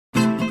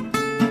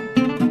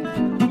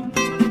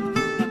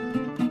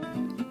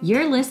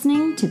You're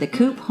listening to the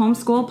Coop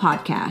Homeschool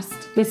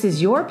Podcast. This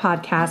is your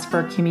podcast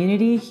for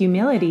community,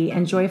 humility,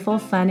 and joyful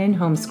fun in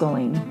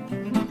homeschooling.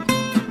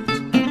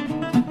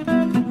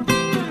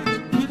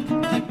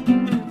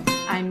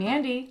 I'm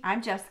Mandy.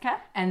 I'm Jessica.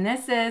 And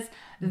this is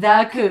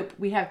The Coop.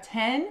 We have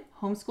 10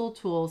 homeschool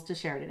tools to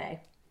share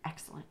today.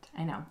 Excellent.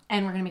 I know.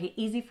 And we're going to make it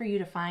easy for you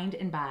to find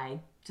and buy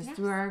just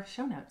through our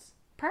show notes.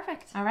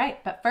 Perfect. All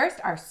right. But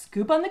first, our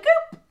scoop on the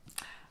coop.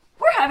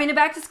 We're having a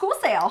back to school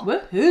sale.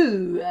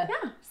 Woohoo! Yeah.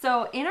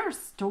 So in our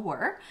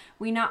store,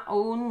 we not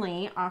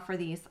only offer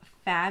these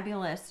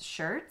fabulous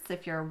shirts.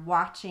 If you're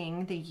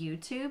watching the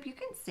YouTube, you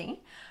can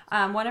see.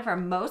 One of our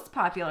most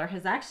popular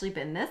has actually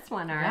been this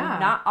one.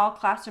 Not all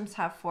classrooms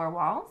have 4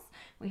 walls.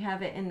 We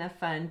have it in the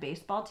fun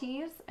baseball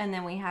tees, and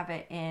then we have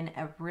it in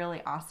a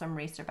really awesome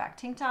racerback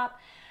tank top.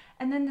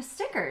 And then the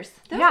stickers.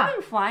 Those have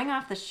been flying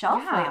off the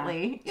shelf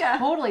lately. Yeah,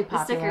 totally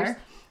popular. The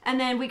stickers. And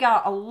then we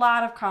got a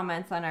lot of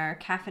comments on our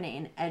Caffeinate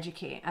and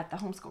Educate at the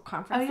homeschool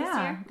conference this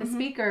year. The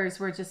speakers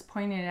were just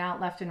pointing it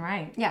out left and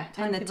right. Yeah,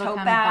 and the people tote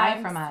come bags.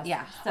 and buy from us.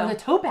 Yeah, so the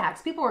tote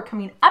bags. People were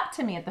coming up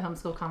to me at the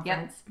homeschool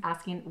conference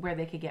asking where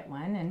they could get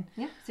one, and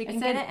so you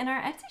can get it in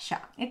our Etsy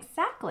shop.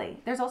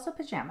 Exactly. There's also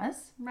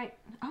pajamas. Right.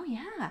 Oh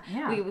yeah.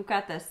 Yeah. We've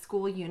got the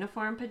school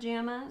uniform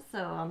pajamas.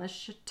 So on the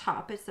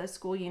top it says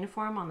school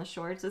uniform. On the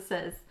shorts it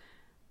says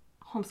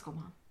homeschool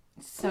mom.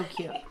 So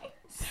cute.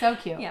 So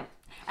cute. Yeah.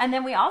 And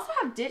then we also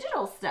have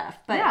digital stuff,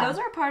 but those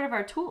are part of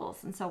our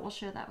tools, and so we'll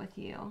share that with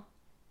you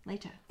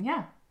later.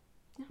 Yeah.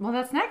 Well,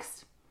 that's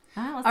next.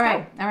 Let's All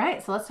go.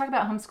 right. So let's talk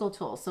about homeschool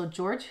tools. So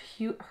George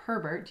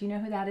Herbert, do you know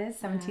who that is?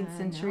 17th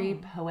century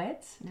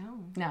poet?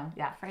 No.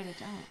 Yeah. Afraid I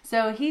don't.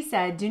 So he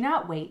said, "Do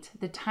not wait.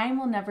 The time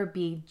will never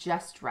be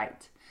just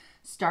right.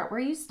 Start where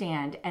you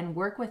stand and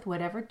work with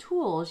whatever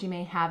tools you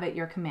may have at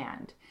your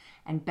command,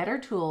 and better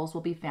tools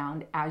will be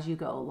found as you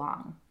go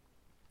along."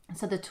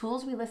 So the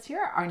tools we list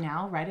here are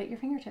now right at your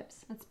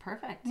fingertips. That's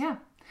perfect. Yeah.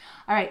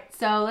 All right.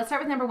 So let's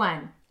start with number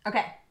 1.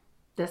 Okay.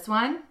 This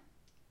one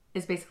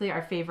is basically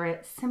our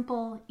favorite,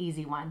 simple,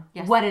 easy one.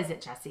 Yes. What is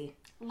it, Jessie?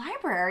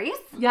 Libraries.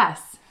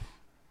 Yes.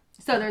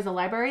 So there's a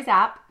libraries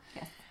app.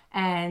 Yes.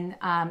 And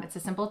it's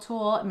a simple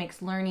tool. It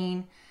makes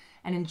learning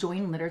and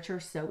enjoying literature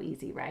so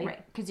easy, right?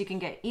 Right. Because you can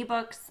get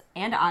ebooks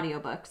and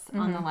audiobooks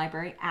on the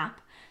library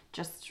app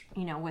just,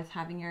 with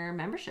having your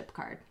membership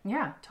card.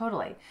 Yeah,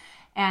 totally.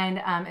 And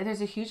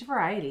there's a huge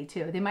variety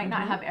too. They might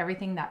not have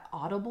everything that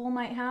Audible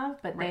might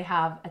have, but they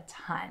have a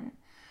ton.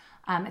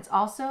 It's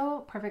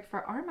also perfect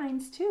for our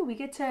minds too. We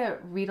get to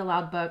read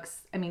aloud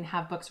books.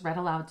 Have books read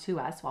aloud to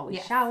us while we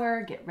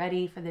shower, get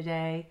ready for the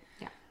day.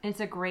 Yeah. It's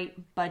a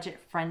great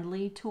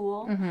budget-friendly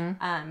tool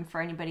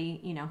for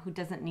anybody, who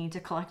doesn't need to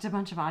collect a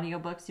bunch of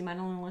audiobooks you might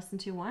only listen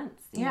to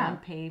once.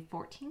 And pay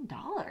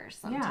 $14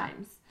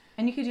 sometimes. Yeah.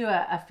 And you could do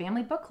a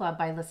family book club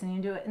by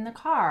listening to it in the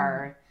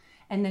car.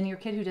 And then your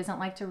kid who doesn't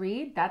like to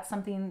read, that's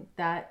something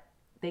that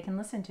they can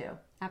listen to.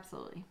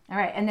 Absolutely. All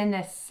right. And then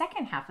the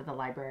second half of the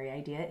library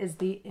idea is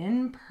the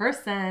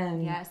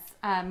in-person. Yes.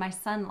 My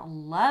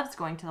son loves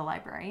going to the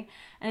library,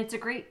 and it's a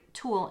great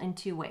tool in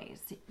 2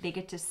 ways. They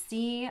get to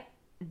see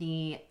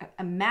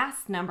a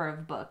mass number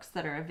of books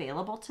that are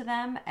available to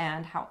them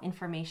and how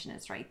information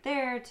is right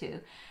there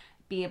to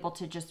be able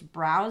to just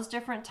browse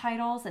different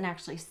titles and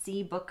actually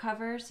see book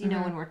covers.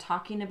 When we're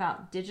talking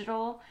about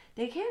digital,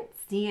 they can't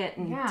see it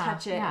and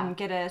touch it and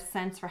get a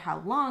sense for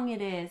how long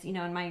it is,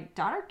 and my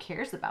daughter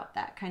cares about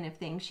that kind of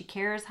thing. She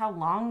cares how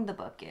long the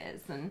book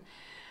is.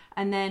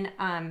 And then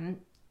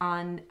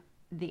on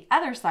the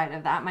other side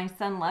of that, my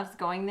son loves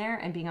going there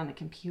and being on the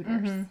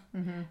computers.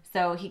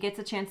 So he gets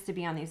a chance to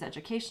be on these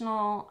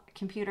educational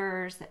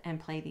computers and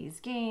play these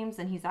games.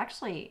 And he's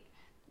actually,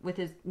 with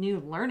his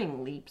new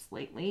learning leaps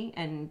lately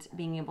and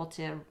being able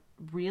to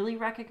really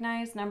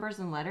recognize numbers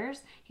and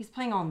letters, he's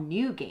playing all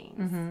new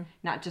games,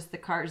 not just the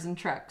cars and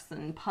trucks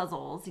and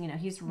puzzles.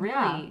 He's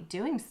really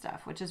doing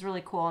stuff, which is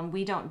really cool. And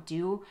we don't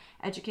do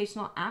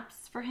educational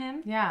apps for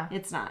him. Yeah.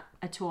 It's not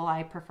a tool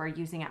I prefer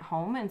using at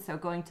home. And so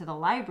going to the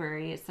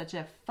library is such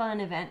a fun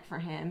event for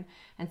him.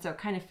 And so it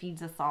kind of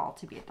feeds us all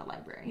to be at the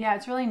library. Yeah,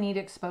 it's really neat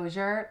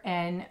exposure.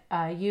 And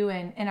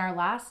in our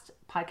last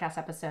podcast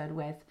episode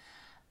with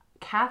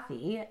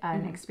Kathy,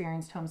 an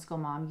experienced homeschool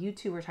mom, you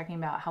two were talking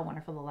about how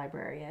wonderful the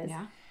library is.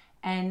 Yeah.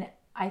 And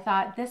I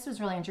thought this was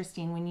really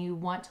interesting when you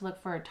want to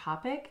look for a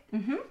topic,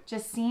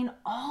 just seeing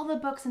all the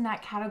books in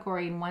that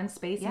category in one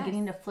space and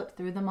getting to flip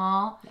through them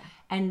all. Yeah.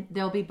 And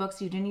there'll be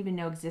books you didn't even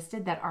know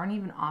existed that aren't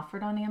even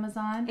offered on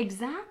Amazon.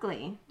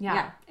 Exactly.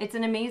 Yeah. It's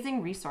an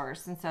amazing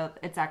resource. And so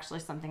it's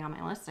actually something on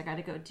my list I got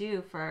to go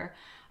do for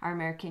our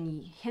American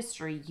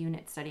history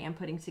unit study I'm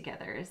putting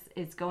together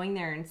is going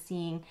there and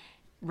seeing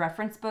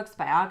reference books,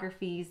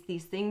 biographies,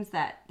 these things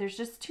that there's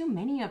just too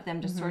many of them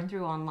to sort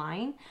through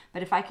online.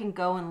 But if I can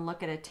go and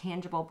look at a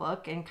tangible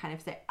book and kind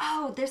of say,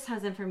 oh, this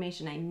has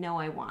information I know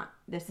I want.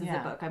 This is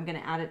a book. I'm going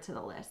to add it to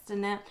the list.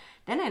 And then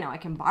I know I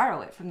can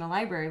borrow it from the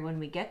library when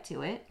we get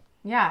to it.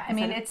 Yeah,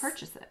 it's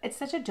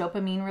such a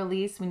dopamine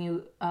release when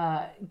you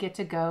get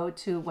to go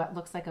to what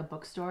looks like a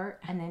bookstore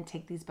and then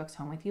take these books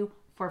home with you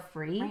for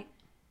free. Right.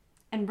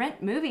 And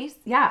rent movies.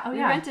 Yeah. Oh, we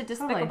yeah. rented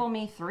Despicable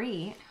Me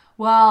 3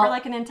 Well, for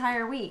like an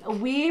entire week.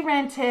 We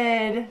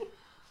rented,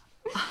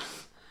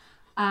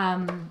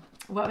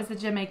 what was the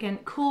Jamaican?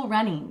 Cool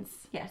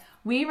Runnings. Yes.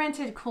 We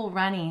rented Cool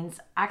Runnings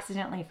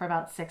accidentally for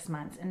about 6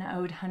 months and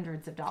owed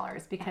hundreds of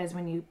dollars because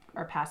when you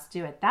are past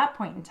due at that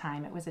point in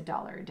time, it was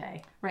 $1 a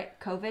day. Right.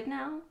 COVID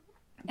now,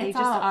 they It's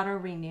just all-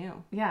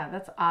 auto-renew. Yeah,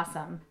 that's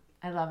awesome.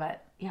 I love it.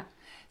 Yeah.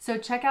 So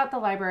check out the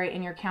library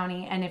in your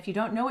county, and if you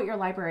don't know what your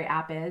library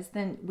app is,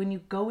 then when you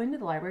go into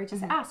the library,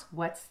 just ask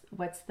what's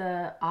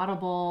the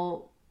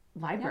Audible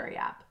library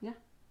app.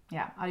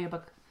 Yeah,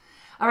 audiobook.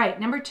 All right,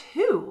 number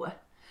 2,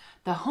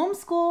 the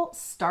Homeschool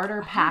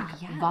Starter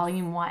Pack yes.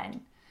 Volume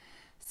 1.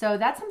 So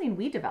that's something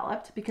we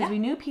developed because we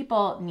knew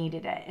people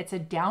needed it. It's a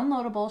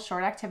downloadable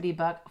short activity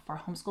book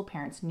for homeschool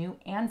parents, new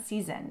and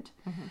seasoned.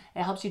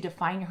 It helps you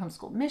define your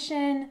homeschool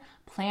mission,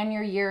 plan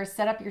your year,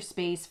 set up your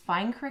space,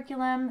 find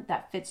curriculum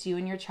that fits you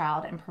and your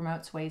child, and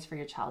promotes ways for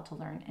your child to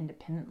learn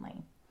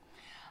independently.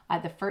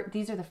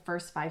 These are the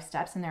first 5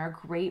 steps, and they're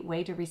a great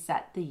way to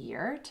reset the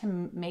year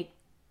to make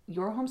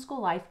your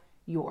homeschool life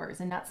yours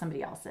and not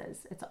somebody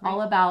else's. It's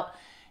all about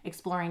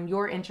exploring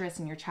your interest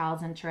and your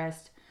child's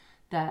interest,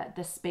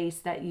 the space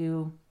that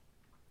you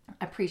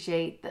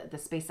appreciate, the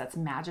space that's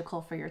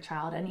magical for your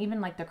child. And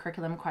even like the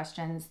curriculum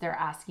questions, they're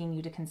asking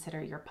you to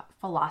consider your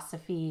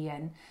philosophy,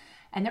 and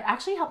they're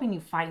actually helping you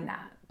find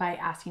that by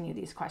asking you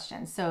these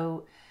questions.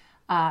 So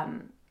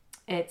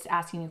it's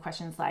asking you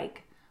questions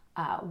like,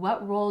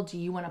 what role do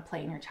you want to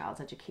play in your child's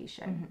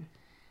education?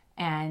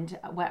 And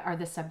what are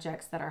the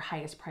subjects that are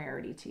highest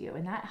priority to you?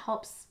 And that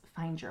helps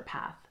find your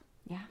path.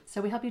 Yeah.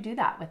 So we help you do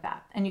that with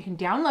that. And you can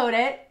download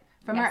it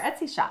from our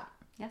Etsy shop.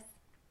 Yes.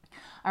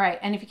 All right.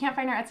 And if you can't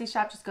find our Etsy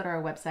shop, just go to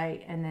our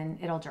website and then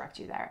it'll direct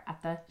you there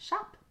at the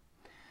shop.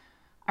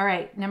 All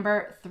right.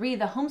 Number 3,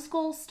 the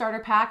Homeschool Starter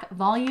Pack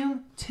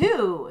Volume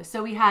 2.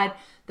 So we had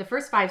the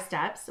first 5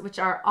 steps, which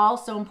are all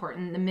so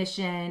important. The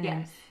mission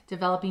and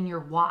developing your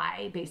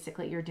why.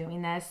 Basically, you're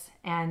doing this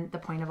and the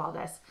point of all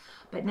this.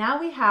 But now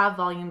we have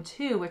Volume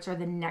 2, which are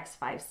the next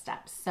 5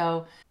 steps.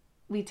 So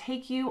we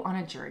take you on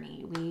a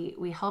journey.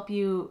 We help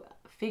you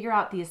figure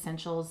out the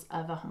essentials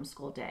of a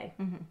homeschool day.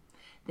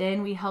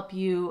 Then we help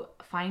you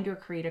find or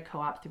create a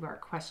co-op through our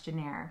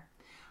questionnaire.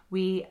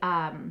 We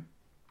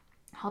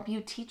help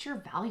you teach your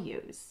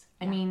values.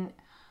 I mean,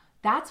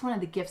 that's one of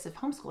the gifts of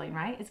homeschooling,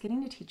 right? It's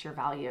getting to teach your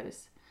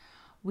values.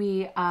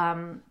 We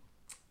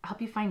help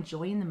you find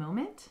joy in the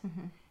moment.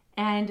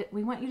 And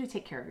we want you to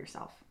take care of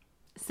yourself.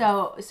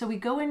 So we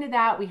go into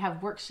that. We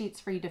have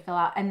worksheets for you to fill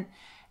out. And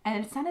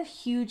it's not a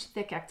huge,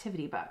 thick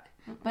activity book.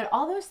 But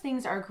all those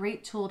things are a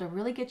great tool to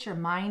really get your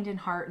mind and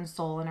heart and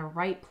soul in a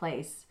right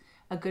place,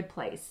 a good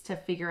place to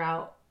figure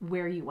out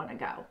where you want to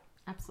go.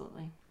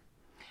 Absolutely.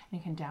 And you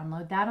can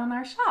download that on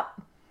our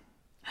shop.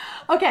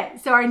 Okay,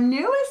 so our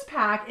newest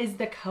pack is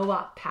the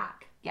co-op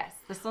pack. Yes,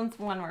 this one's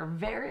one we're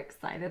very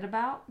excited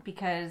about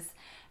because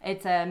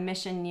it's a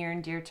mission near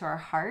and dear to our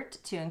heart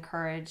to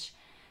encourage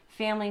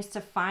families to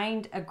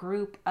find a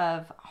group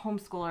of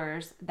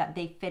homeschoolers that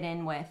they fit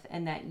in with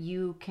and that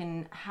you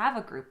can have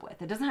a group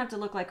with. It doesn't have to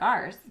look like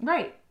ours.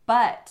 Right.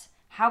 But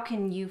how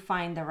can you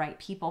find the right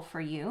people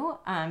for you?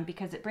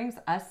 Because it brings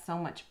us so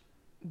much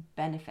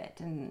benefit,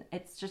 and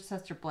it's just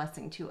such a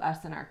blessing to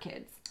us and our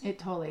kids. It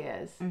totally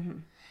is.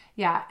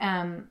 Yeah.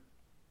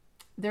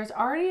 There's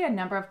already a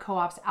number of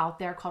co-ops out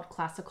there called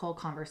Classical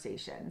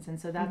Conversations. And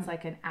so that's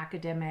like an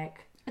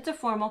academic... It's a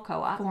formal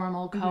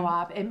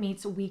co-op. It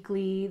meets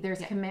weekly.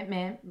 There's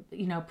commitment,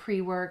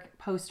 pre-work,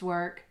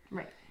 post-work.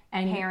 Right.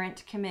 And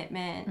parent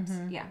commitment.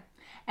 Yeah.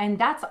 And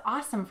that's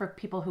awesome for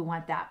people who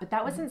want that. But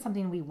that wasn't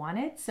something we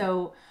wanted.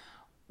 So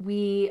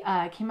we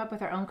came up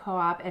with our own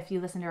co-op. If you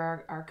listen to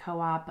our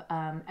co-op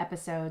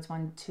episodes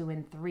 1, 2,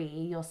 and 3,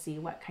 you'll see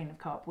what kind of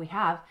co-op we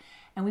have.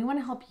 And we want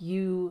to help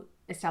you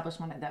establish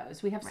one of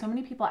those. We have so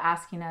many people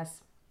asking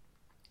us,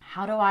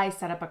 how do I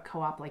set up a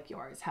co-op like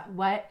yours?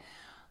 What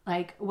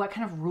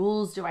kind of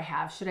rules do I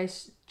have? Should I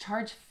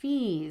charge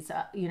fees?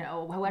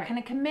 What kind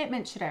of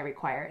commitment should I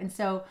require? And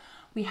so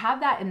we have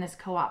that in this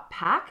co-op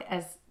pack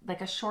as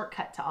like a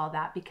shortcut to all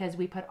that because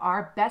we put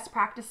our best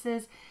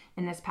practices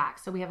in this pack.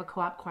 So we have a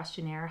co-op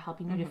questionnaire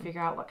helping you to figure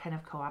out what kind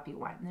of co-op you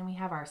want. And then we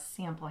have our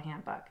sample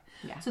handbook.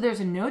 Yeah. So there's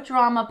a no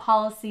drama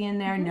policy in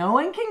there. No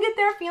one can get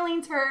their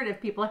feelings hurt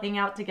if people hang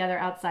out together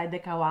outside the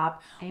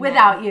co-op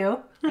without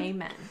you.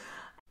 Amen.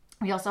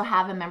 We also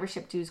have a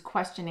membership dues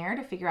questionnaire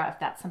to figure out if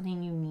that's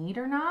something you need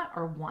or not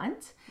or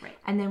want. Right.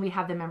 And then we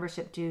have the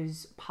membership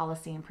dues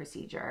policy and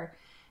procedure.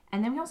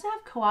 And then we also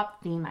have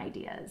co-op theme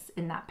ideas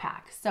in that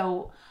pack.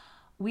 So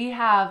we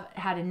have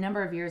had a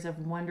number of years of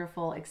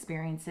wonderful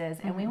experiences,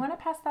 and we want to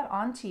pass that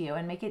on to you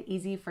and make it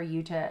easy for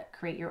you to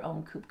create your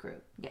own coop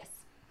group. Yes.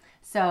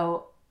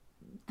 So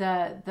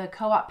the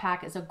co-op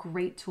pack is a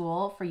great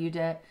tool for you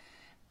to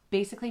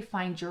basically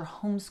find your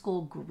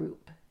homeschool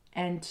group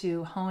and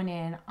to hone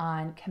in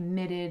on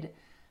committed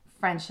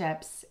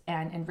friendships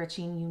and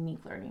enriching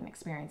unique learning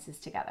experiences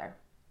together.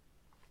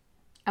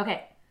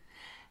 Okay,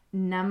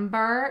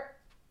 number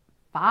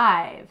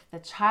 5, the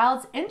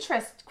child's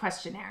interest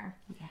questionnaire.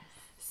 Yes.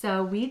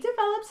 So we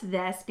developed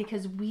this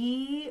because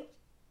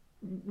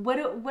what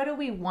do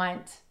we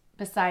want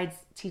besides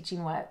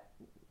teaching what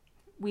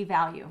we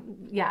value?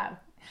 Yeah.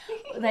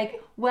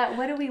 Like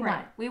what do we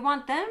want? We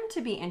want them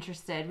to be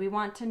interested. We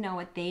want to know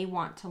what they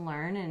want to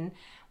learn and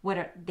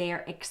what they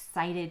are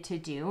excited to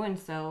do. And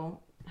so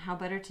how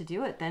better to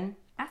do it than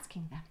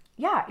asking them?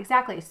 Yeah,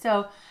 exactly.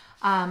 So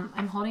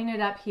I'm holding it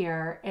up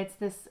here. It's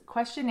this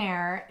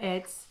questionnaire.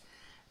 It's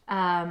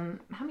how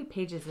many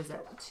pages is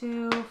it?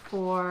 2,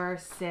 4,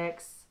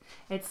 6.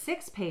 It's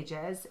 6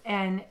 pages,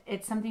 and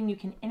it's something you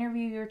can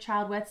interview your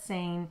child with,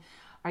 saying,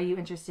 are you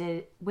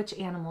interested, which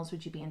animals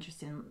would you be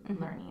interested in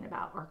learning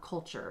about, or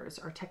cultures,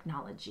 or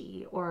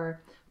technology,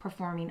 or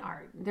performing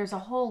art? There's a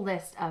whole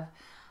list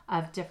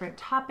of different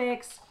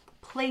topics,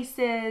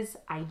 places,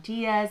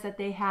 ideas that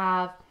they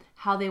have,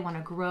 how they want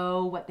to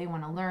grow, what they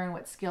want to learn,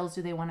 what skills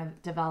do they want to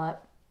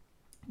develop.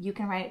 You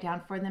can write it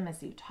down for them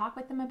as you talk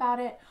with them about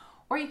it,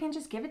 or you can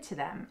just give it to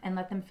them and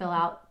let them fill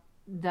out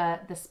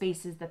the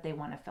spaces that they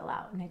want to fill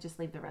out, and they just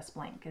leave the rest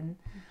blank. And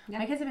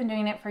my kids have been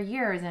doing it for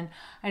years, and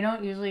I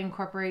don't usually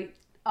incorporate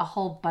a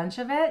whole bunch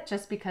of it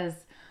just because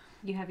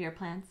you have your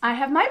plans. I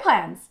have my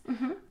plans.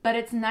 But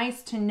it's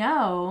nice to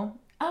know,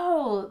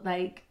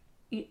 like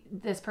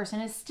this person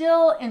is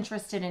still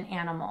interested in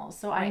animals,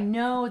 so I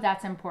know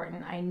that's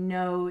important. I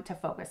know to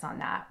focus on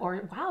that.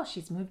 Or wow,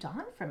 she's moved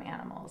on from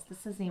animals,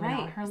 this isn't even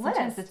on her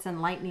Sometimes list. it's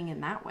enlightening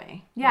in that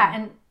way.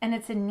 And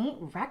it's a neat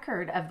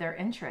record of their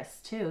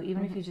interests too,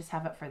 even if you just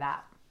have it for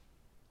that.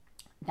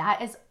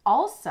 That is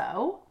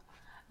also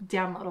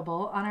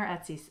downloadable on our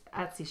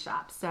Etsy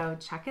shop, so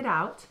check it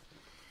out.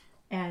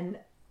 And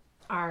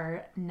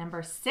our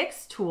number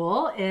 6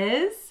 tool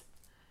is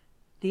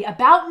the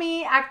About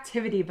Me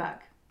activity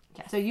book.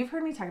 Yes. So you've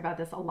heard me talk about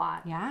this a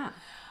lot. Yeah.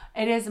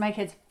 It is my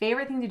kids'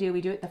 favorite thing to do. We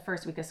do it the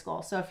first week of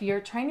school. So if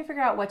you're trying to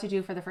figure out what to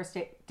do for the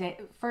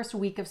first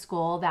week of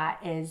school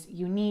that is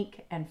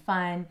unique and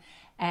fun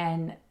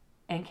and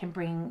can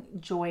bring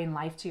joy and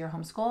life to your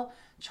homeschool,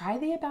 try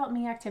the About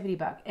Me activity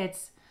book.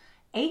 It's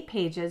 8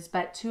 pages,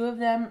 but 2 of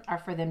them are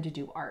for them to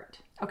do art.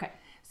 Okay.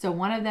 So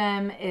one of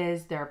them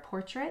is their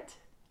portrait,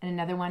 and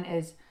another one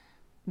is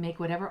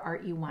make whatever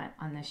art you want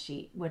on this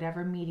sheet,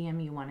 whatever medium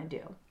you want to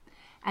do.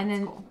 And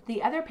then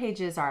the other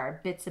pages are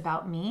bits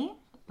about me,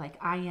 like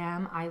I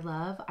am, I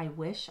love, I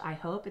wish, I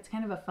hope. It's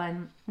kind of a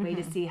fun way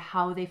to see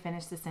how they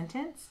finish the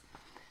sentence.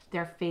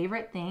 Their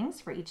favorite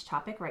things for each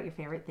topic. Write your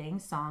favorite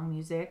things: song,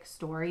 music,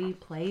 story,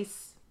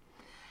 place.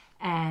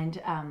 And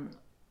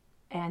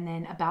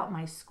then about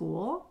my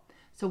school.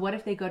 So what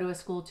if they go to a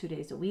school 2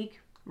 days a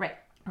week? Right.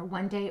 Or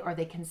 1 day, or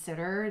they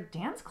consider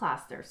dance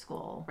class their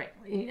school. Right.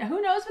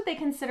 Who knows what they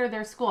consider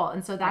their school?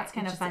 And so that's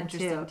kind of fun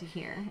interesting too. to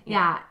hear.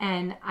 Yeah.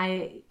 And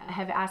I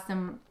have asked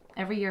them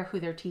every year who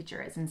their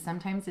teacher is. And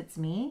sometimes it's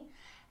me,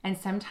 and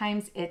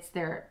sometimes it's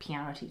their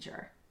piano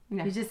teacher.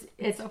 Yeah.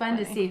 It's so fun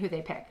to see who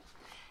they pick.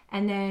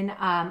 And then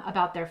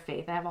about their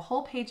faith. I have a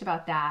whole page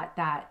about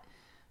that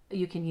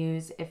you can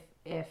use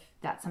if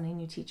that's something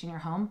you teach in your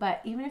home.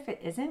 But even if it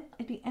isn't,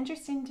 it'd be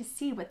interesting to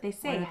see what they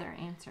say. What are their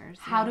answers?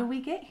 How do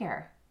we get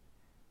here?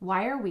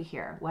 Why are we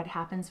here? What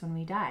happens when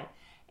we die?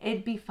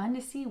 It'd be fun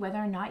to see whether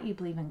or not you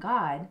believe in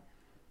God,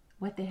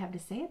 what they have to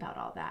say about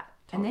all that.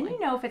 Totally. And then you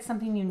know if it's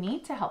something you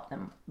need to help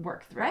them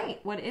work through. Right.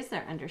 What is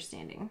their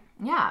understanding?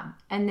 Yeah.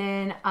 And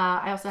then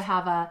I also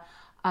have a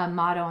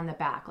motto on the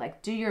back,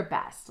 like do your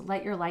best,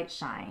 let your light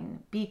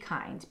shine, be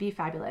kind, be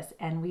fabulous.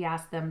 And we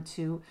ask them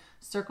to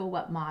circle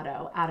what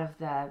motto out of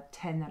the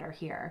 10 that are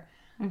here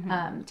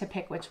to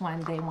pick which one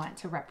they want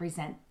to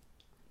represent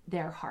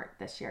their heart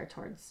this year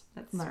towards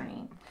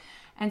learning. Sweet.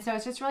 And so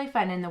it's just really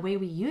fun. And the way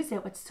we use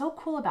it, what's so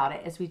cool about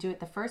it is we do it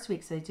the first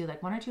week. So they do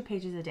like 1 or 2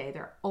 pages a day.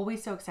 They're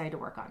always so excited to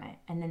work on it.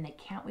 And then they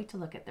can't wait to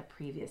look at the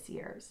previous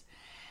years.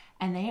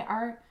 And they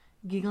are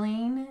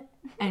giggling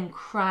and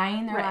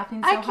crying. They're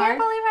laughing so hard. I can't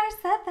believe I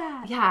said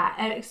that. Yeah.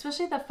 And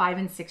especially the 5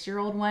 and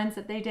 6-year-old ones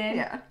that they did.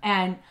 Yeah.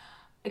 And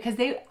because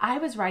I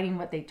was writing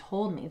what they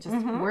told me, just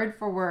word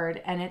for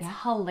word. And it's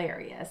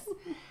hilarious.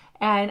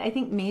 And I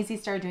think Maisie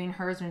started doing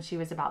hers when she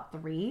was about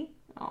 3.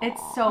 Aww,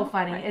 it's so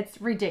funny. Right. It's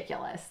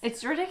ridiculous.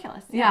 It's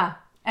ridiculous. Yeah.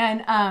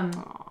 And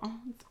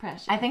it's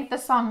precious. I think the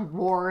song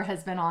Roar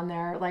has been on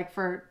there like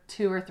for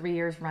 2 or 3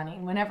 years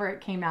running. Whenever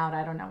it came out,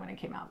 I don't know when it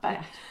came out, but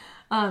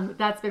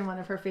that's been one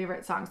of her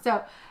favorite songs.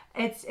 So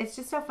it's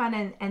just so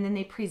fun. And then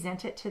they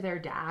present it to their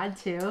dad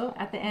too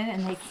at the end,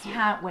 and they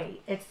can't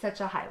wait. It's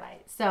such a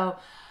highlight. So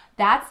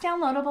that's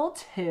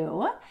downloadable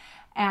too.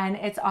 And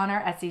it's on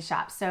our Etsy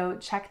shop. So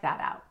check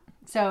that out.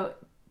 So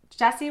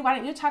Jessie, why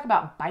don't you talk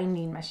about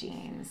binding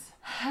machines?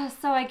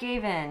 So I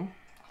gave in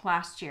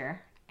last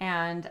year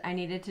and I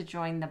needed to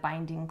join the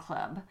binding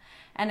club.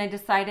 And I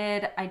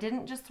decided I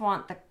didn't just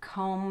want the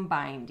comb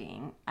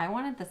binding. I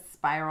wanted the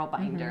spiral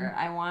binder.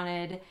 I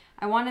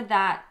wanted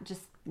that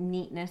just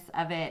neatness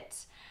of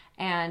it.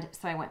 And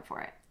so I went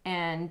for it.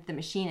 And the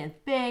machine is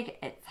big,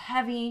 it's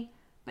heavy,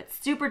 but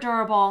super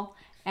durable.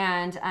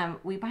 And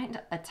we bind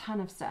a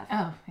ton of stuff.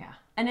 Oh, yeah.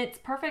 And it's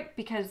perfect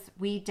because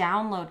we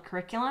download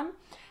curriculum.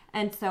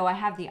 And so I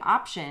have the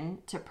option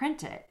to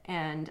print it.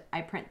 And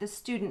I print the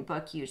student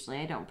book usually.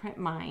 I don't print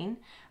mine.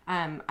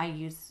 I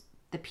use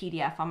the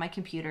PDF on my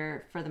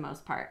computer for the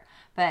most part.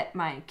 But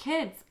my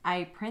kids,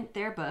 I print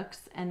their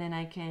books and then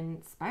I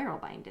can spiral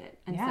bind it.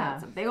 And so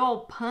it's a big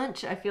old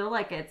punch. I feel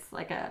like it's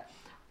like a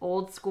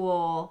old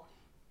school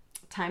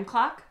time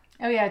clock.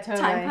 Oh yeah,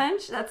 totally. Time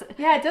punch.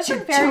 It does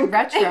look very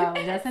retro,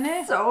 doesn't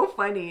it? So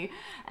funny.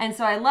 And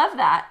so I love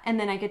that. And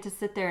then I get to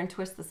sit there and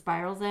twist the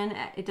spirals in.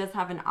 It does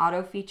have an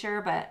auto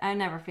feature, but I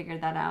never figured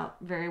that out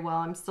very well.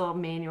 I'm still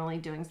manually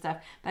doing stuff,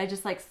 but I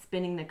just like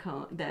spinning the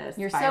cone.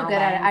 You're so good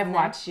at it. I've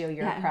watched you.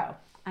 You're a pro.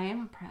 I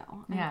am a pro.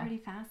 I'm pretty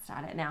fast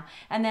at it now.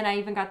 And then I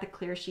even got the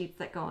clear sheets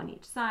that go on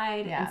each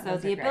side. Yeah, and so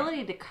the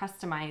ability to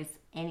customize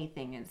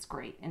anything is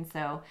great. And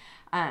so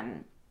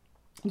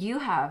you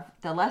have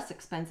the less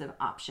expensive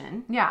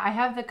option. Yeah, I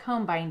have the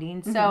comb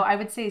binding. So I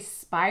would say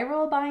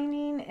spiral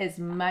binding is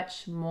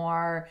much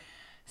more,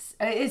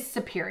 is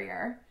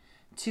superior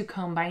to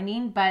comb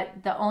binding.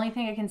 But the only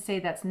thing I can say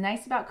that's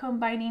nice about comb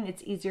binding,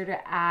 it's easier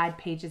to add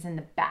pages in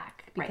the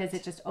back because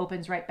it just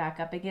opens right back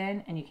up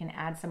again and you can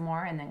add some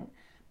more and then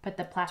put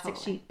the plastic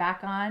sheet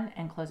back on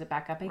and close it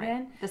back up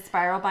again. The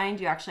spiral bind,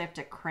 you actually have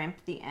to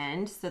crimp the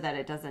end so that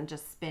it doesn't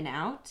just spin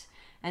out.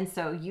 And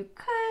so you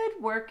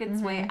could work its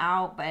way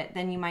out, but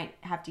then you might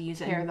have to use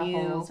tear the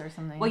holes or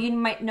something. Well, you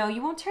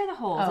won't tear the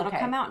holes. It'll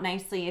come out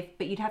nicely,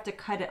 but you'd have to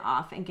cut it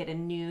off and get a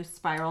new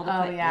spiral to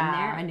put in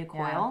there, a new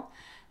coil.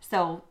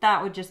 So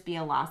that would just be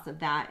a loss of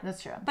that.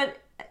 That's true. But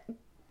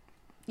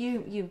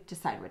you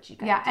decide what you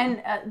got. Yeah,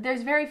 and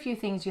there's very few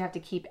things you have to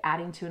keep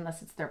adding to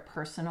unless it's their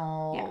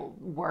personal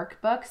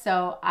workbook.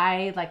 So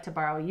I like to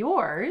borrow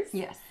yours.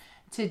 Yes.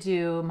 To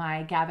do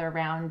my gather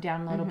around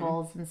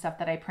downloadables and stuff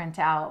that I print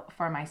out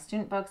for my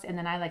student books. And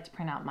then I like to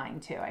print out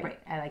mine too.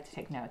 I like to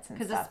take notes and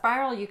stuff. Because the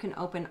spiral you can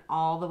open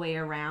all the way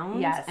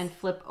around and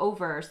flip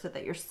over so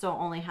that you're still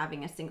only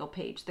having a single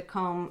page. The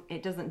comb,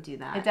 it doesn't do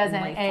that. It doesn't.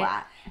 And lay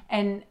flat.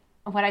 And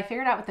what I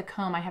figured out with the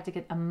comb, I have to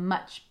get a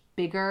much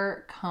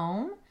bigger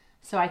comb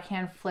so I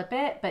can flip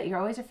it. But you're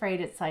always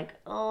afraid it's like,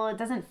 oh, it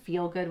doesn't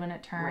feel good when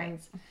it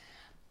turns. Right.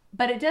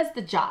 But it does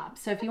the job.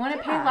 So if you want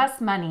to pay less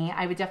money,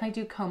 I would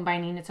definitely do comb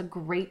binding. It's a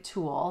great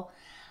tool.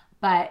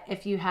 But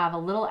if you have a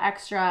little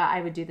extra,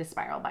 I would do the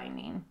spiral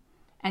binding.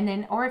 And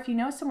then, or if you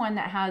know someone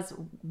that has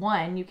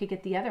one, you could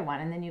get the other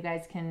one. And then you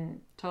guys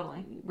can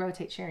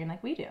rotate sharing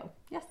like we do.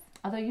 Yes.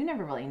 Although you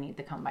never really need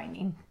the comb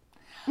binding.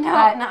 No,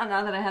 not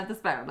now that I have the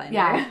spiral binder.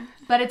 Yeah.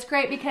 But it's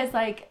great because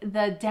like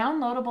the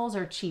downloadables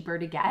are cheaper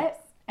to get. Yes.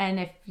 And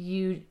if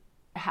you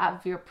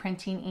have your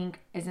printing ink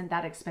isn't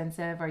that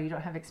expensive or you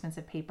don't have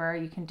expensive paper,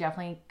 you can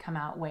definitely come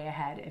out way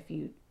ahead if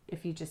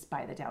you just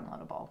buy the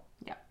downloadable.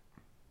 Yeah.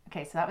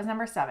 Okay, so that was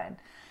number 7.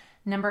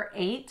 Number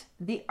 8,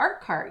 the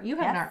art cart. You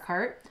have an art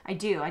cart. I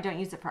do. I don't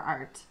use it for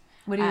art.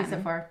 What do you use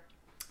it for?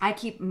 I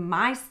keep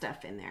my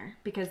stuff in there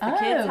because the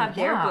kids have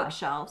their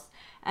bookshelves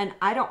and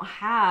I don't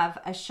have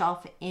a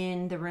shelf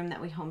in the room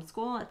that we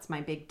homeschool. It's my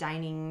big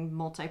dining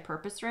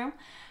multi-purpose room.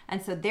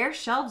 And so their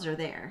shelves are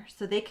there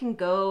so they can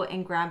go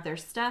and grab their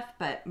stuff,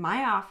 but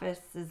my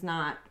office is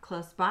not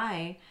close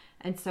by.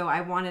 And so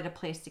I wanted a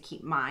place to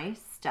keep my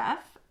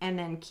stuff and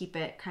then keep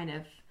it kind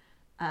of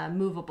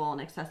movable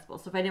and accessible.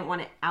 So if I didn't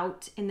want it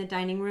out in the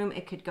dining room,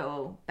 it could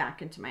go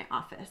back into my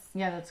office.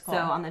 Yeah, that's cool. So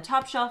on the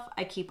top shelf,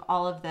 I keep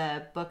all of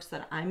the books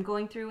that I'm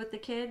going through with the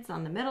kids.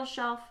 On the middle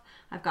shelf,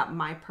 I've got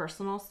my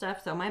personal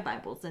stuff. So my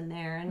Bible's in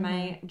there and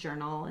my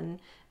journal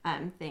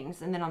and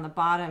things. And then on the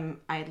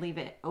bottom, I leave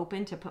it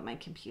open to put my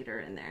computer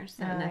in there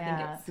so nothing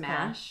gets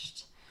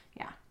smashed.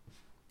 Cool. Yeah.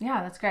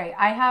 Yeah, that's great.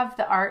 I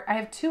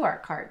have 2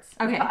 art carts.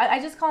 Okay.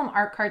 I just call them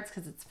art carts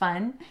because it's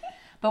fun.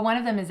 But one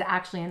of them is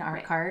actually an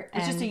art cart.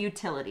 It's just a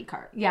utility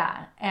cart.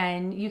 Yeah.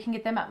 And you can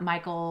get them at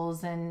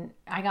Michael's. And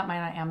I got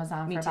mine on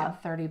Amazon for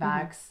about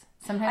 $30.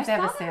 Sometimes they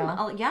have a sale.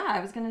 I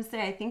was going to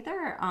say, I think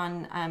they're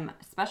on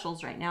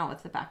specials right now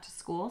with the back to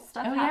school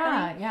stuff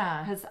happening.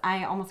 Yeah. Because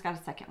I almost got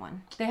a second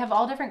one. They have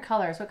all different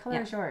colors. What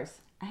color is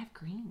yours? I have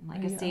green,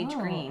 like a sage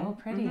green. Oh,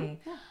 pretty.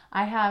 Yeah.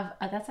 I have,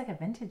 that's like a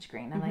vintage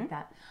green. I like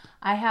that.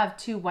 I have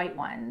 2 white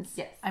ones.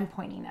 Yes. I'm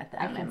pointing at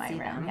them in my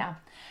room. Them.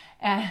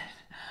 Yeah.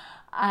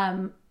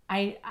 And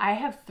I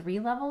have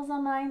 3 levels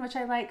on mine, which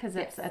I like because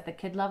it's at the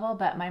kid level.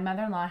 But my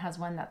mother-in-law has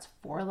one that's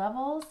 4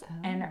 levels,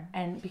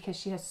 and because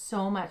she has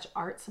so much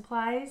art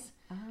supplies,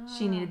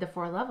 she needed the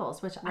 4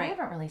 levels, which I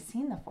haven't really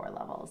seen the 4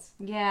 levels.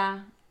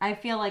 Yeah, I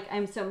feel like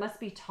so it must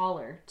be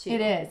taller too.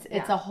 It is.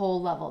 It's a whole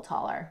level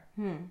taller.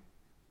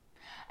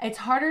 It's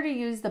harder to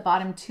use the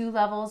bottom 2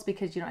 levels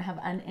because you don't have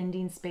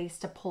unending space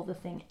to pull the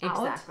thing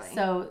out. Exactly.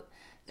 So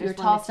your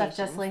tall stuff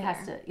just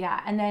has to,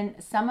 and then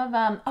some of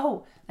them,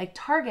 like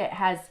Target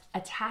has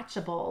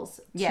attachables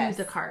to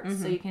the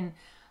carts. So you can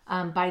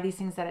buy these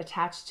things that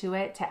attach to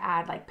it to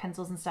add like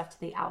pencils and stuff to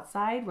the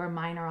outside, where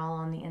mine are all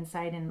on the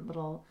inside in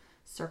little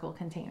circle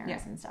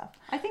containers and stuff.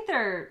 I think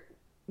they're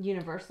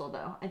universal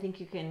though. I think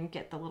you can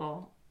get the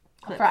little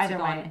clips for either to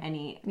go way. on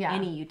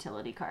any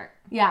utility cart.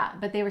 Yeah,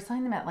 but they were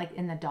selling them at like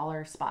in the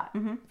dollar spot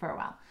for a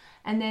while.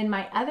 And then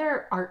my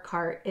other art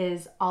cart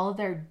is all of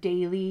their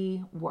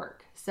daily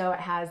work. So it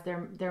has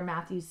their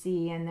Matthew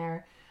C. and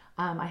their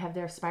I have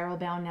their spiral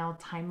bound now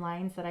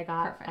timelines that I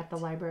got at the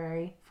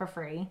library for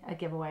free, a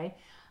giveaway.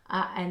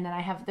 And then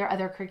I have their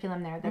other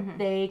curriculum there that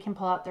they can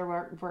pull out their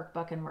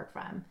workbook and work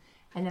from.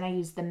 And then I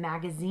use the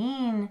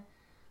magazine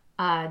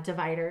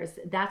dividers.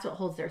 That's what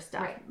holds their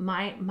stuff.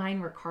 Right. Mine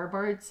were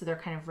cardboard, so they're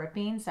kind of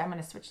ripping. So I'm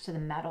going to switch to the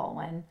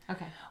metal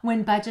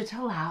when budget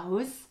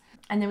allows.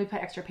 And then we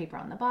put extra paper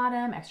on the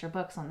bottom, extra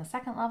books on the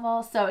second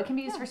level. So it can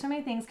be used for so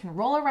many things. Can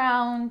roll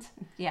around.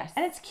 Yes.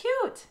 And it's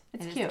cute.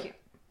 It's cute.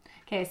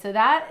 Okay, so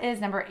that is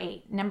number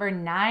 8. Number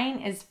 9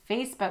 is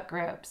Facebook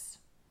groups.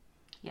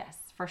 Yes,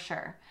 for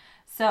sure.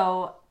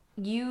 So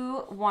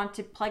you want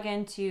to plug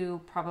into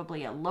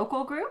probably a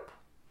local group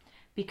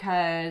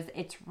because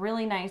it's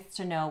really nice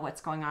to know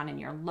what's going on in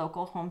your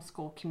local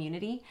homeschool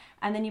community.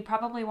 And then you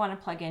probably want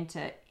to plug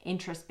into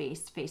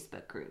interest-based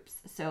Facebook groups.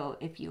 So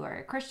if you are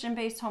a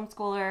Christian-based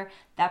homeschooler,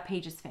 that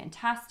page is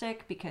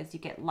fantastic because you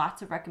get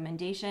lots of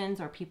recommendations,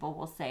 or people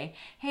will say,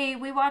 hey,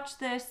 we watched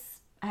this.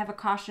 I have a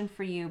caution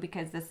for you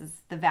because this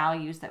is the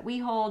values that we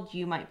hold.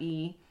 You might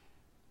be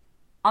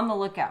on the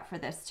lookout for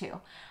this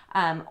too.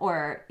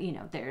 Or,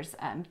 there's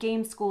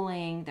game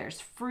schooling, there's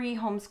free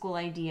homeschool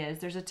ideas.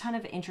 There's a ton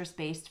of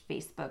interest-based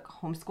Facebook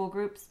homeschool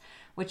groups,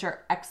 which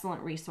are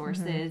excellent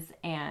resources,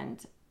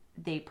 and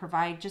they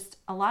provide just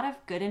a lot of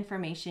good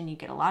information. You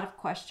get a lot of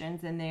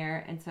questions in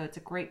there. And so it's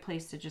a great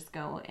place to just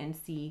go and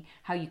see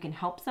how you can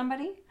help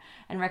somebody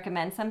and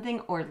recommend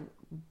something, or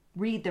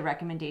read the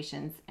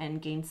recommendations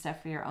and gain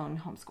stuff for your own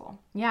homeschool.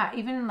 Yeah,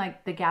 even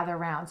like the Gather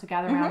Round. So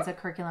Gather Round's a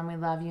curriculum we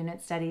love,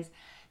 unit studies.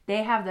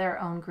 They have their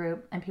own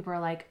group, and people are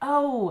like,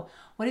 oh,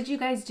 what did you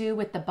guys do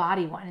with the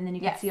body one? And then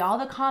you can see all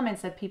the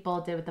comments that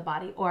people did with the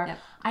body. Or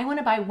I want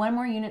to buy one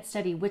more unit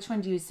study. Which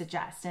one do you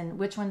suggest? And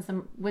which one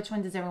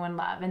does everyone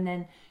love? And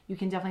then you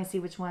can definitely see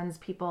which ones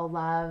people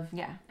love.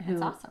 Yeah,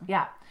 that's awesome.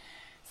 Yeah.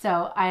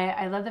 So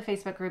I love the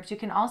Facebook groups. You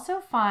can also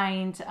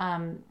find,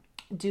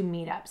 do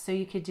meetups. So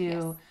you could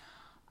do...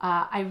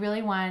 I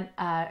really want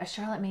a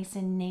Charlotte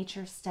Mason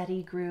nature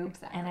study group,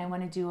 and I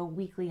want to do a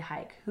weekly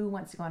hike. Who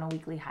wants to go on a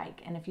weekly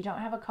hike? And if you don't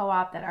have a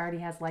co-op that already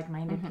has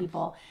like-minded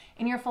people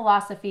in your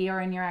philosophy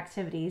or in your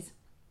activities,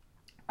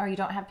 or you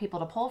don't have people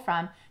to pull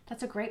from,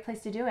 that's a great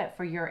place to do it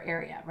for your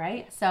area,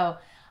 right? So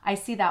I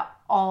see that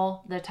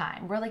all the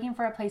time. We're looking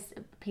for a place,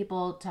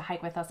 people to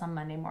hike with us on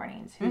Monday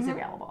mornings. Who's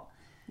available?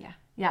 Yeah.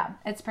 Yeah,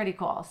 it's pretty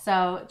cool.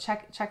 So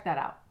check that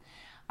out.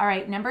 All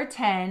right, number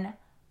 10,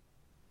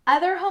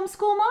 other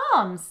homeschool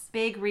moms.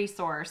 Big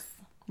resource.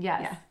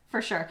 Yes. Yeah,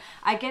 for sure.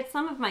 I get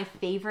some of my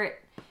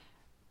favorite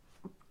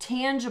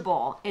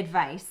tangible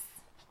advice.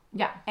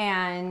 Yeah.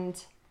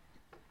 And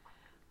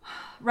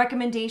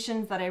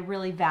recommendations that I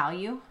really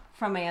value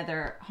from my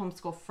other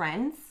homeschool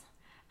friends,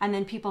 and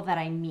then people that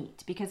I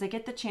meet, because I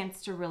get the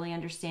chance to really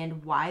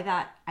understand why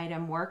that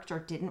item worked or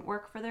didn't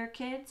work for their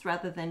kids,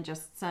 rather than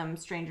just some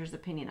stranger's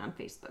opinion on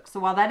Facebook.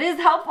 So while that is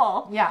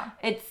helpful,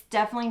 it's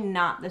definitely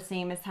not the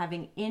same as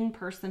having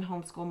in-person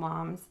homeschool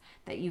moms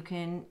that you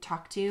can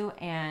talk to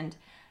and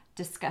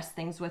discuss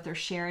things with or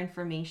share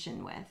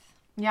information with.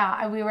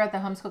 Yeah, we were at the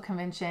homeschool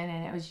convention,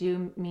 and it was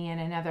you, me, and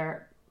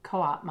another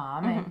co-op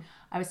mom, and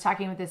I was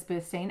talking with this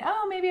booth saying,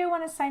 oh, maybe I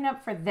want to sign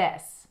up for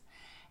this.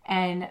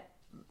 And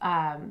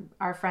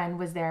our friend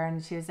was there,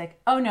 and she was like,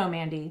 oh no,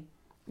 Mandy,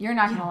 you're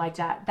not going to like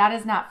that. That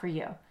is not for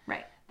you.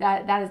 Right.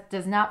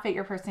 Does not fit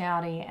your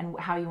personality and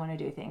how you want to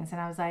do things.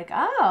 And I was like,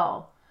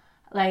 oh,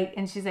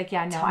 and she's like,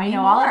 yeah, no, I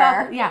know all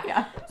about it.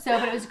 Yeah. So,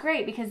 but it was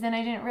great because then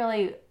I didn't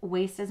really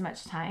waste as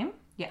much time.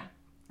 Yeah.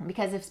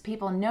 Because if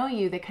people know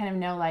you, they kind of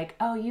know like,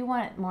 oh, you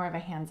want more of a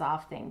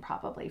hands-off thing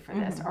probably for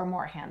this, or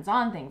more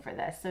hands-on thing for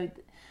this. So,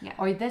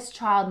 or this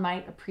child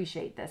might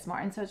appreciate this more.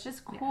 And so it's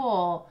just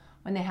cool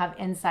when they have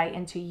insight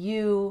into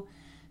you,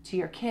 to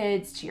your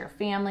kids, to your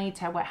family,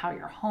 to how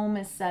your home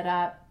is set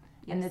up,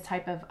 and the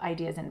type of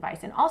ideas and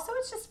advice. And also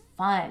it's just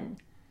fun.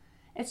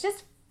 It's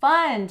just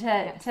fun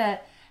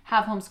to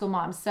have homeschool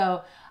moms.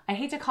 So I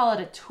hate to call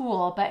it a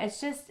tool, but it's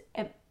just,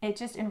 it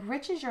just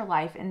enriches your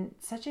life in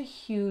such a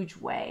huge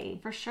way.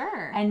 For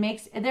sure. And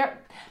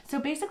so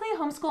basically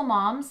homeschool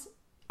moms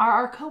are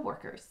our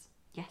coworkers.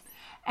 Yes.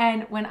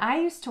 And when I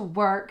used to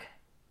work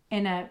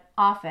in an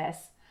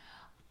office,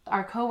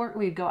 our coworker,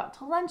 we'd go out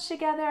to lunch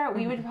together.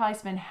 We would probably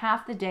spend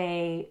half the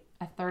day,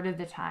 a third of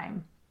the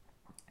time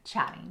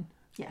chatting.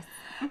 Yes.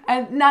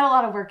 And not a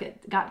lot of work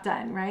got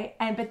done, right?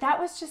 But that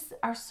was just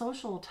our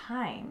social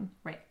time.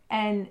 Right.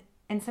 And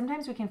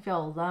sometimes we can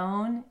feel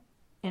alone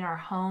in our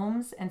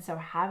homes. And so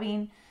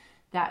having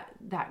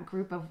that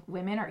group of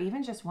women, or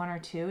even just one or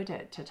two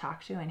to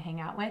talk to and hang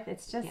out with,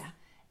 it's just,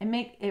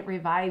 it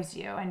revives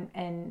you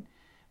and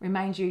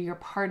reminds you you're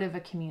part of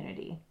a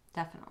community.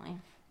 Definitely.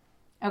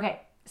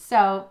 Okay.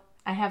 So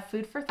I have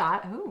food for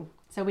thought. Ooh.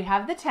 So we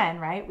have the 10,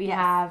 right? We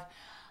have,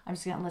 I'm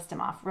just going to list them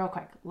off real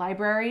quick.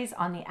 Libraries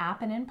on the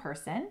app and in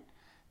person.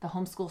 The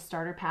Homeschool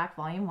Starter Pack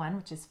Volume 1,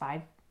 which is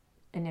 5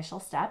 initial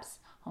steps,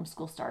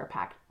 Homeschool Starter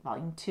Pack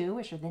Volume 2,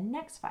 which are the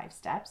next 5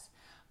 steps,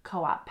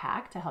 Co-op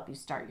Pack to help you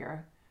start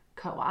your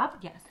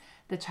co-op. Yes.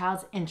 The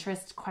Child's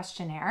Interest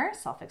Questionnaire,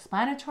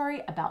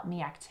 self-explanatory, About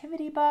Me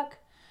activity book.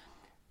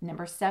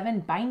 Number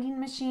 7, Binding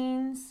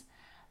Machines.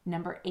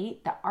 Number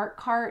 8, the Art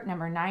Cart.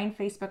 Number 9,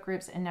 Facebook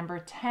groups. And number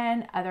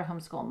 10, other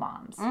homeschool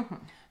moms.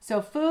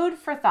 So food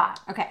for thought.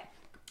 Okay.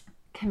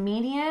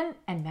 Comedian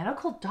and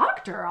medical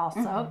doctor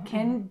also,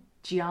 Ken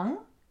Jeong.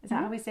 Is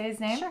that how we say his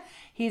name? Sure.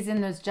 He's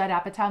in those Judd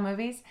Apatow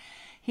movies.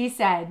 He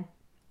said,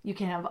 you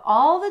can have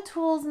all the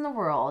tools in the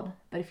world,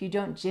 but if you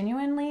don't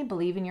genuinely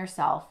believe in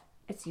yourself,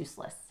 it's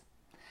useless.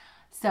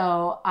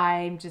 So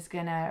I'm just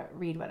going to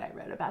read what I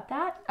wrote about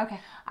that. Okay.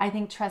 I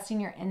think trusting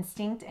your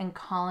instinct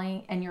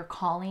and your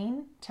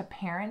calling to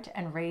parent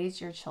and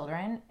raise your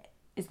children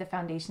is the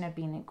foundation of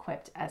being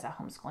equipped as a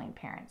homeschooling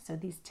parent. So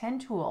these 10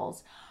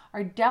 tools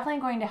are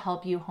definitely going to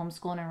help you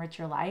homeschool and enrich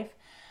your life.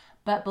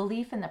 But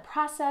belief in the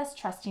process,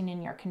 trusting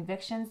in your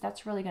convictions,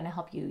 that's really going to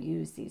help you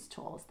use these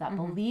tools. That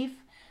belief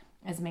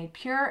is made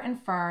pure and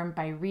firm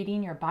by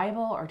reading your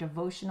Bible or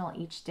devotional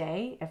each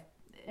day, if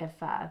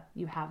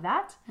you have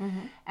that.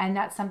 And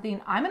that's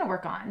something I'm going to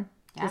work on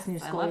this new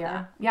school year.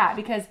 That. Yeah,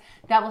 because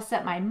that will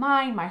set my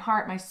mind, my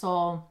heart, my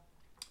soul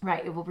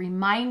right. It will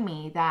remind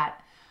me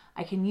that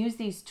I can use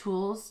these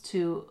tools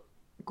to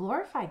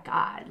glorify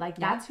God. Like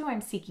that's who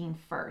I'm seeking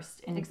first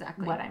in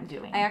what I'm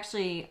doing. I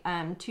actually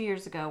 2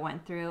 years ago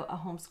went through a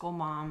homeschool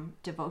mom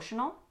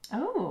devotional.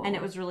 Oh. And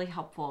it was really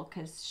helpful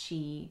because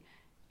she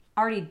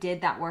already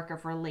did that work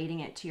of relating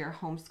it to your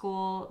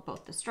homeschool,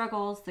 both the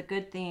struggles, the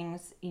good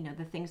things,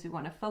 the things we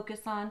want to focus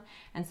on.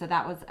 And so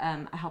that was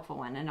a helpful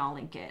one, and I'll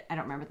link it. I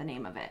don't remember the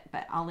name of it,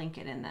 but I'll link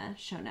it in the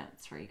show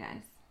notes for you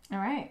guys. All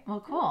right.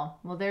 Well, cool.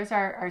 Well, there's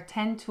our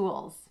 10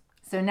 tools.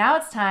 So now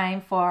it's time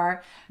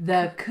for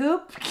the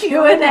Coop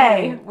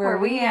Q&A, where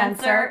we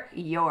answer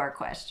your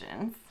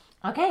questions.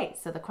 Okay,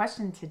 so the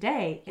question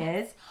today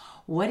is,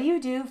 what do you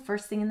do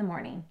first thing in the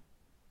morning?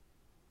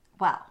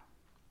 Well,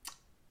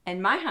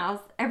 in my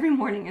house, every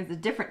morning is a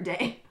different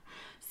day.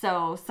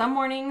 So some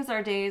mornings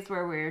are days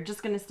where we're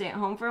just going to stay at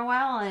home for a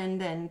while,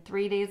 and then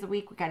 3 days a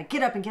week we got to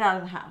get up and get out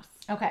of the house.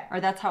 Okay. Or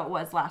that's how it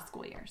was last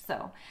school year.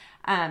 So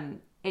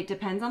it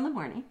depends on the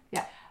morning.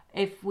 Yeah.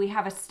 If we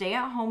have a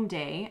stay-at-home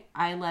day,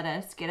 I let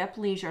us get up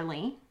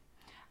leisurely.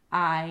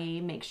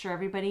 I make sure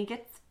everybody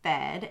gets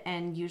fed,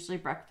 and usually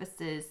breakfast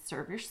is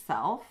serve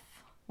yourself.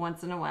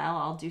 Once in a while,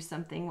 I'll do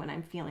something when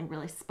I'm feeling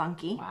really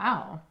spunky.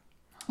 Wow.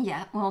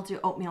 Yeah, we'll do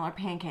oatmeal or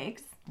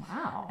pancakes.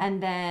 Wow.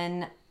 And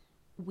then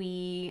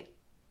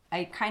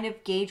I kind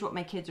of gauge what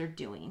my kids are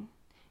doing.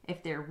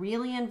 If they're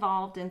really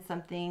involved in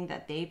something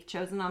that they've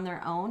chosen on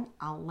their own,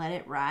 I'll let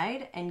it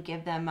ride and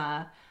give them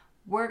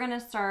we're going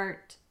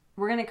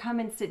to come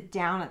and sit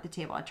down at the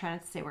table. I try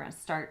not to say we're going to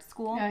start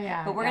school,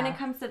 but we're going to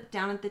come sit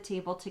down at the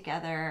table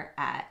together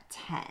at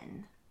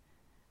 10,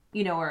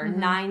 or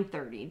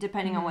 9:30,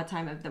 depending on what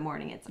time of the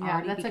morning it's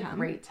already become. Yeah, that's a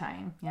great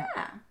time.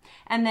 Yeah.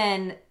 And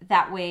then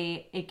that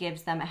way it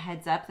gives them a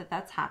heads up that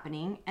that's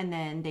happening, and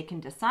then they can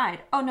decide,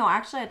 oh no,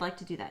 actually I'd like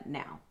to do that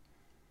now.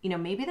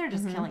 Maybe they're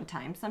just killing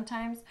time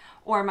sometimes.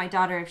 Or my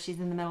daughter, if she's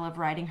in the middle of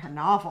writing her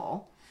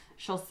novel,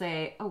 she'll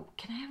say, oh,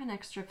 can I have an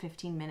extra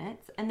 15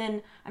 minutes? And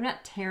then I'm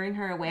not tearing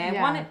her away.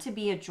 I want it to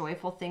be a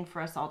joyful thing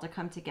for us all to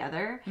come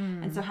together.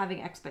 And so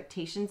having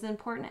expectations is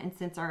important. And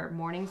since our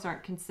mornings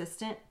aren't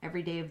consistent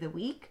every day of the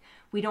week,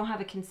 we don't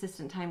have a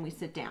consistent time we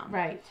sit down.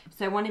 Right.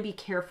 So I want to be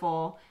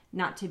careful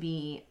not to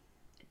be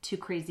too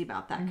crazy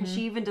about that. Because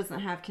she even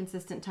doesn't have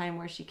consistent time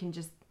where she can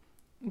just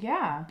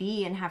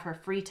be and have her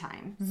free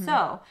time.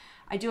 So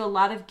I do a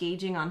lot of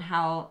gauging on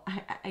how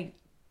I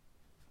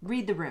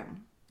read the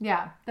room.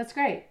 Yeah, that's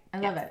great. I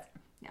love it.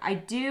 I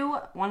do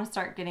want to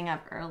start getting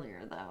up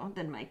earlier, though,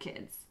 than my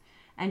kids.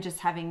 And just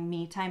having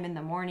me time in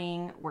the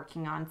morning,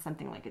 working on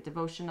something like a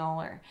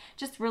devotional, or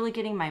just really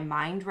getting my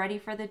mind ready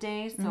for the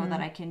day so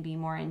that I can be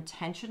more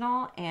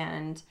intentional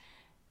and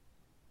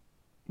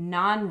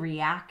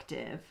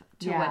non-reactive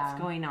to what's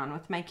going on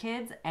with my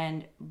kids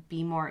and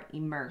be more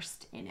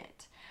immersed in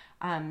it.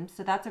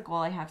 So that's a goal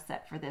I have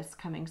set for this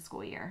coming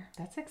school year.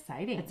 That's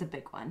exciting. It's a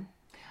big one.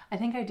 I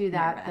think I do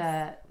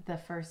that the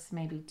first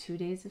maybe 2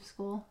 days of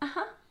school.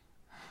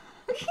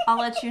 I'll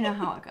let you know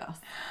how it goes.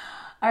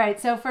 All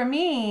right. So for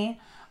me,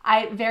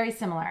 very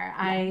similar.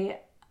 Yeah.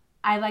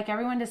 I like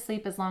everyone to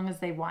sleep as long as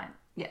they want.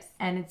 Yes.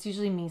 And it's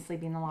usually me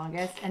sleeping the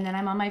longest. And then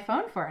I'm on my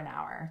phone for an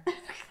hour.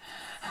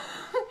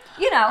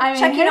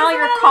 Checking all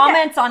your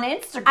comments on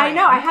Instagram. I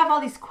know. I have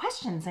all these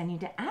questions I need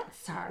to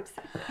answer.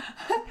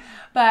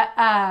 But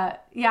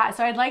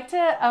so I'd like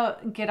to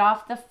get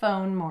off the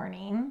phone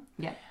morning.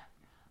 Yeah.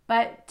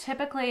 But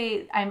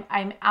typically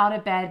I'm out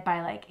of bed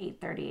by like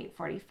 8:30,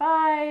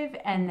 8:45,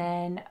 and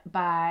then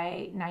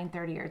by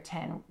 9:30 or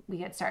 10 we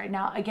get started.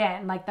 Now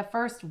again, like the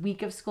first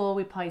week of school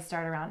we probably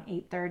start around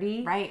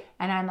 8:30. Right.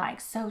 And I'm like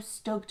so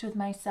stoked with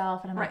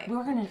myself, and I'm like, Right.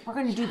 we're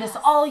gonna do this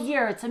all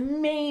year. It's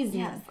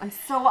amazing. Yes, I'm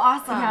so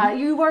awesome. Yeah,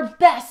 you are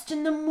best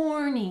in the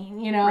morning,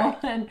 you know,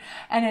 Right.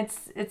 and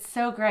it's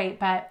so great.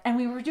 And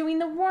we were doing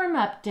the warm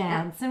up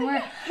dance, and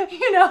we're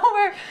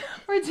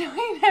we're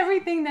doing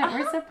everything that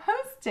we're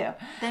supposed to.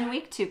 Then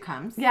week 2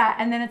 comes. Yeah,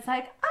 and then it's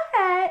like, all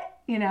right,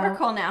 We're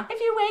cool now. If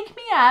you wake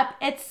me up,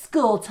 it's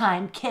school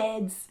time,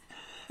 kids.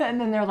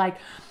 And then they're like,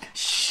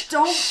 shh,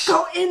 Don't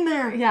go in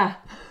there. yeah.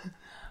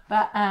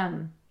 But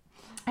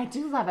I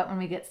do love it when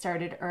we get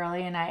started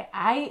early, and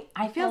I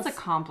Feels feel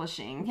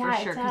accomplishing Yeah,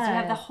 for it sure, because you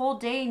have the does. whole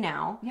day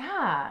now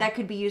yeah. that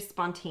could be used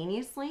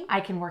spontaneously.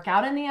 I can work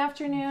out in the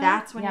afternoon.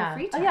 That's when your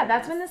free Oh yeah, time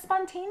that's is. when the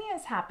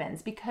spontaneous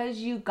happens, because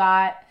you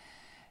got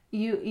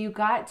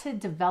to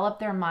develop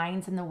their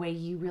minds in the way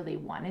you really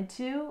wanted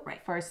to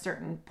Right. for a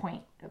certain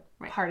point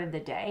Right. part of the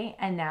day,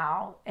 and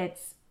now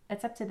it's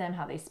up to them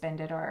how they spend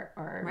it or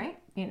Right.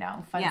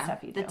 fun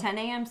stuff you do. The 10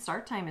 a.m.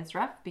 start time is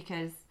rough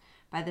because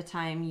by the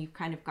time you've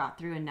kind of got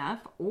through enough,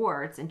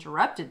 or it's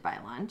interrupted by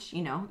lunch,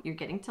 you're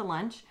getting to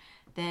lunch,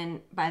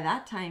 then by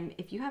that time,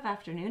 if you have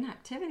afternoon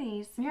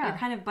activities, Yeah. you're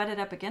kind of butted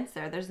up against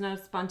there. There's no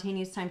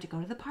spontaneous time to go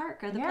to the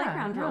park or the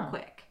playground real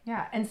quick.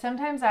 Yeah, and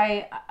sometimes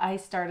I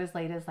start as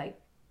late as like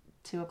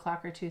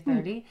 2:00 or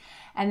 2:30,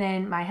 and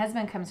then my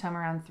husband comes home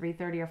around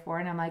 3:30 or 4,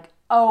 and I'm like,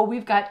 oh,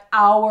 we've got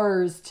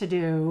hours to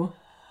do.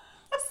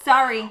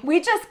 Sorry. We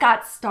just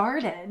got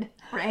started.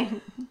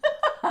 Right.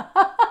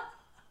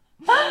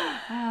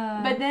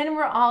 But then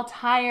we're all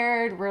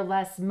tired, we're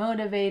less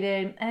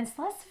motivated, and it's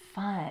less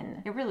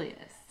fun. It really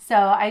is. So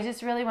I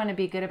just really want to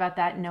be good about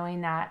that,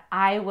 knowing that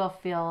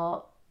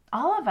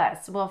all of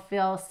us will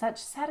feel such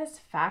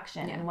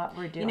satisfaction in what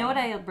we're doing. You know what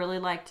I really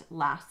liked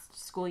last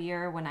school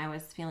year when I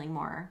was feeling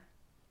more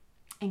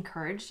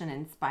encouraged and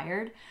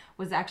inspired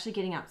was actually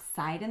getting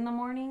outside in the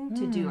morning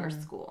to do our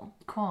school.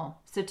 Cool.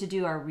 So to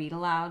do our read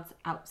alouds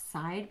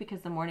outside,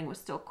 because the morning was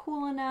still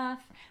cool enough,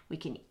 we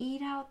can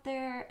eat out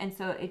there. And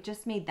so it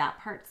just made that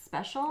part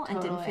special and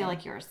didn't feel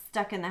like you were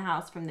stuck in the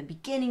house from the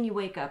beginning you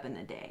wake up in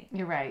the day.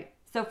 You're right.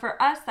 So for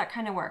us, that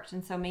kind of worked.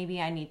 And so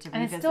maybe I need to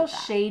And revisit it's still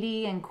that.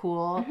 shady and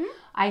cool.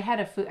 I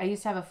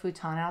used to have a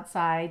futon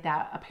outside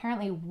that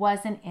apparently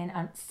wasn't in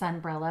a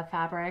sunbrella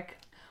fabric,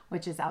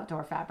 which is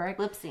outdoor fabric.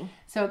 Whoopsie.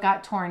 So it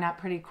got torn up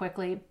pretty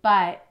quickly,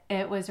 but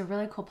it was a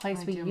really cool place.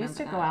 I We do used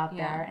to remember go that, out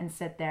there and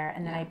sit there,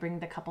 and then Yeah. I bring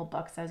the couple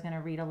books I was going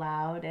to read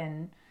aloud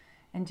and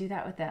do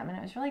that with them. And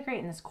it was really great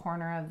in this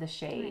corner of the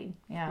shade.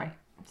 Yeah. Right.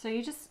 So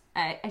you just,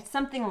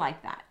 something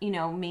like that,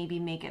 maybe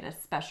make it a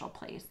special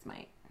place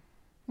might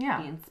be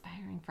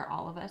inspiring for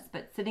all of us.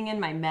 But sitting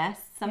in my mess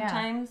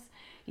sometimes,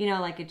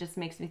 like it just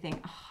makes me think,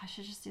 oh, I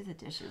should just do the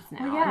dishes now.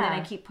 Well, yeah. And then I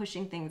keep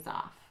pushing things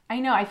off. I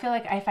know. I feel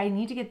like if I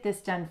need to get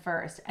this done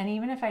first, and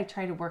even if I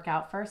try to work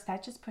out first,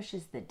 that just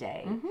pushes the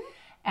day.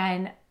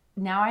 And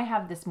now I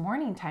have this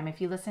morning time. If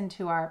you listen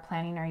to our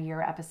Planning Our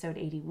Year episode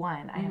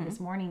 81, I have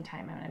this morning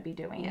time I'm going to be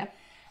doing. Yep.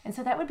 And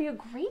so that would be a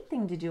great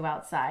thing to do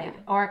outside,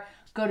 or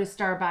go to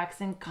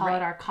Starbucks and call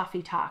it our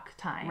coffee talk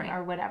time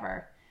or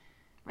whatever.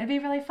 It'd be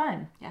really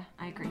fun. Yeah,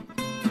 I agree.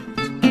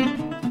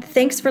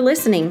 Thanks for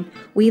listening.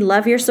 We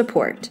love your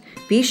support.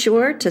 Be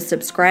sure to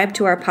subscribe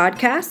to our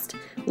podcast,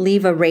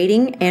 leave a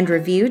rating and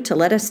review to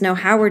let us know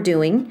how we're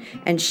doing,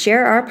 and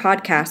share our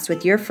podcast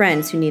with your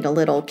friends who need a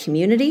little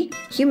community,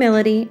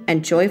 humility,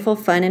 and joyful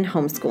fun in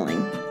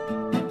homeschooling.